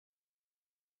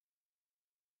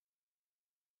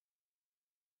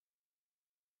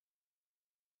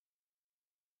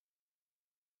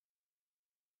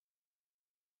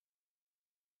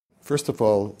first of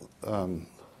all,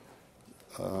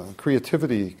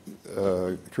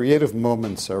 creative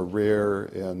moments are rare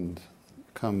and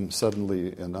come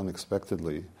suddenly and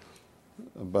unexpectedly,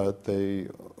 but they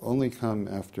only come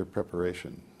after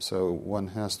preparation. So one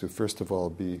has to, first of all,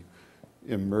 be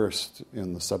immersed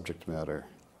in the subject matter,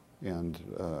 and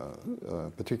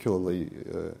particularly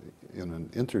in an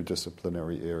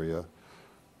interdisciplinary area,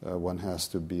 one has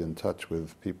to be in touch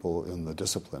with people in the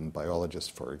discipline, biologists,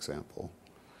 for example.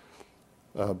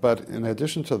 But in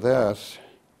addition to that,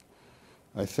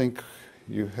 I think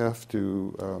you have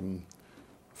to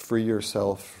free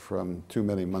yourself from too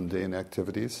many mundane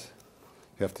activities.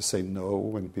 You have to say no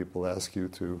when people ask you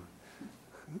to,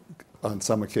 on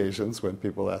some occasions, when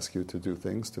people ask you to do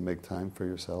things, to make time for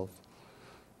yourself.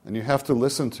 And you have to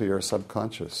listen to your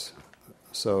subconscious.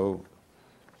 So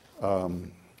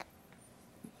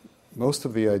most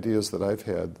of the ideas that I've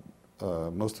had,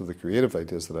 most of the creative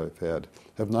ideas that I've had,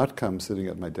 have not come sitting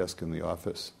at my desk in the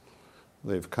office.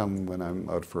 They've come when I'm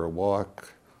out for a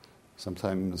walk,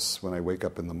 sometimes when I wake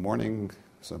up in the morning,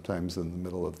 sometimes in the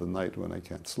middle of the night when I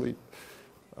can't sleep.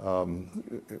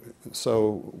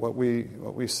 So what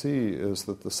we see is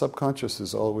that the subconscious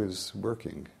is always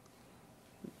working,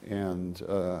 and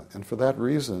for that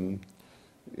reason,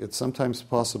 it's sometimes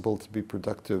possible to be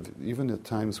productive even at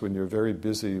times when you're very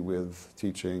busy with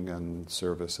teaching and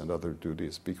service and other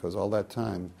duties, because all that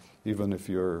time, even if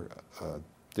your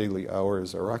daily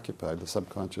hours are occupied, the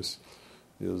subconscious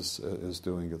is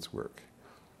doing its work.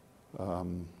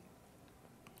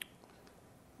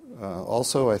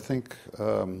 Also, I think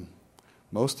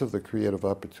most of the creative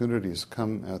opportunities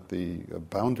come at the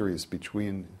boundaries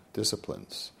between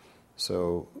disciplines.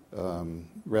 So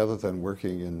rather than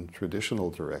working in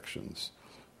traditional directions,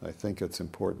 I think it's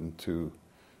important to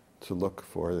look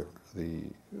for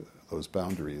those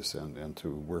boundaries and to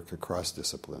work across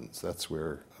disciplines. That's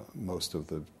where most of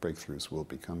the breakthroughs will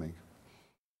be coming.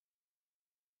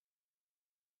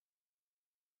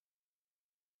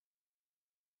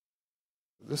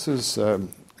 This is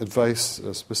advice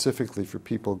specifically for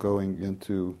people going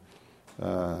into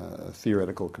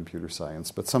theoretical computer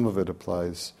science, but some of it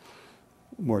applies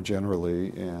more generally,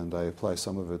 and I apply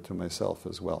some of it to myself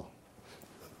as well.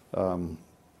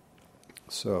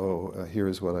 So here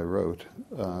is what I wrote.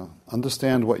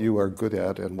 Understand what you are good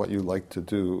at and what you like to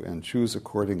do, and choose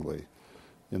accordingly.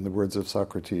 In the words of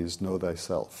Socrates, know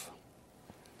thyself.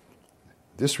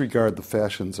 Disregard the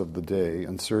fashions of the day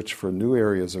and search for new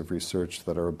areas of research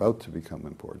that are about to become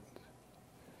important.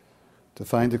 To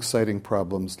find exciting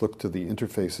problems, look to the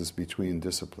interfaces between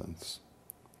disciplines.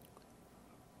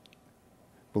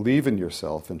 Believe in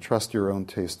yourself and trust your own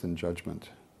taste and judgment.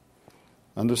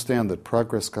 Understand that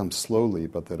progress comes slowly,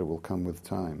 but that it will come with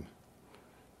time.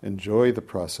 Enjoy the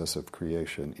process of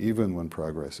creation, even when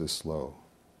progress is slow.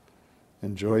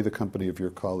 Enjoy the company of your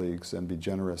colleagues and be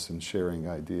generous in sharing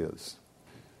ideas.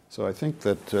 So I think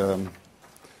that,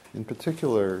 in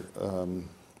particular,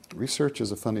 research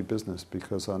is a funny business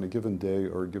because on a given day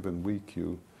or a given week,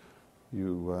 you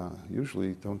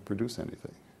usually don't produce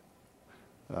anything.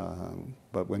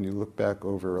 But when you look back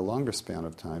over a longer span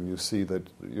of time, you see that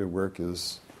your work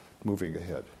is moving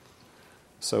ahead.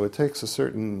 So it takes a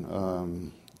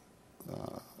certain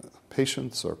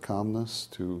patience or calmness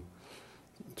to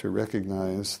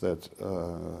recognize that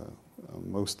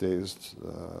most days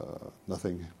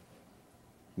nothing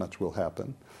much will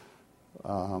happen.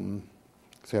 To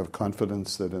have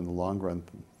confidence that in the long run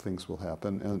things will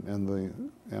happen,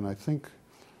 and I think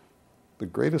the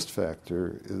greatest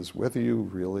factor is whether you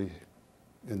really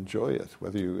enjoy it,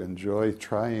 whether you enjoy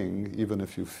trying even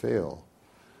if you fail.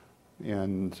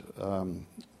 And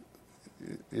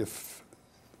if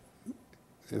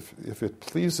it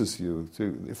pleases you,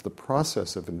 if the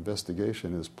process of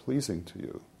investigation is pleasing to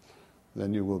you,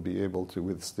 then you will be able to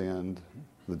withstand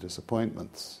the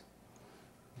disappointments.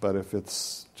 But if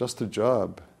it's just a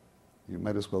job, you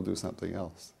might as well do something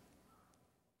else.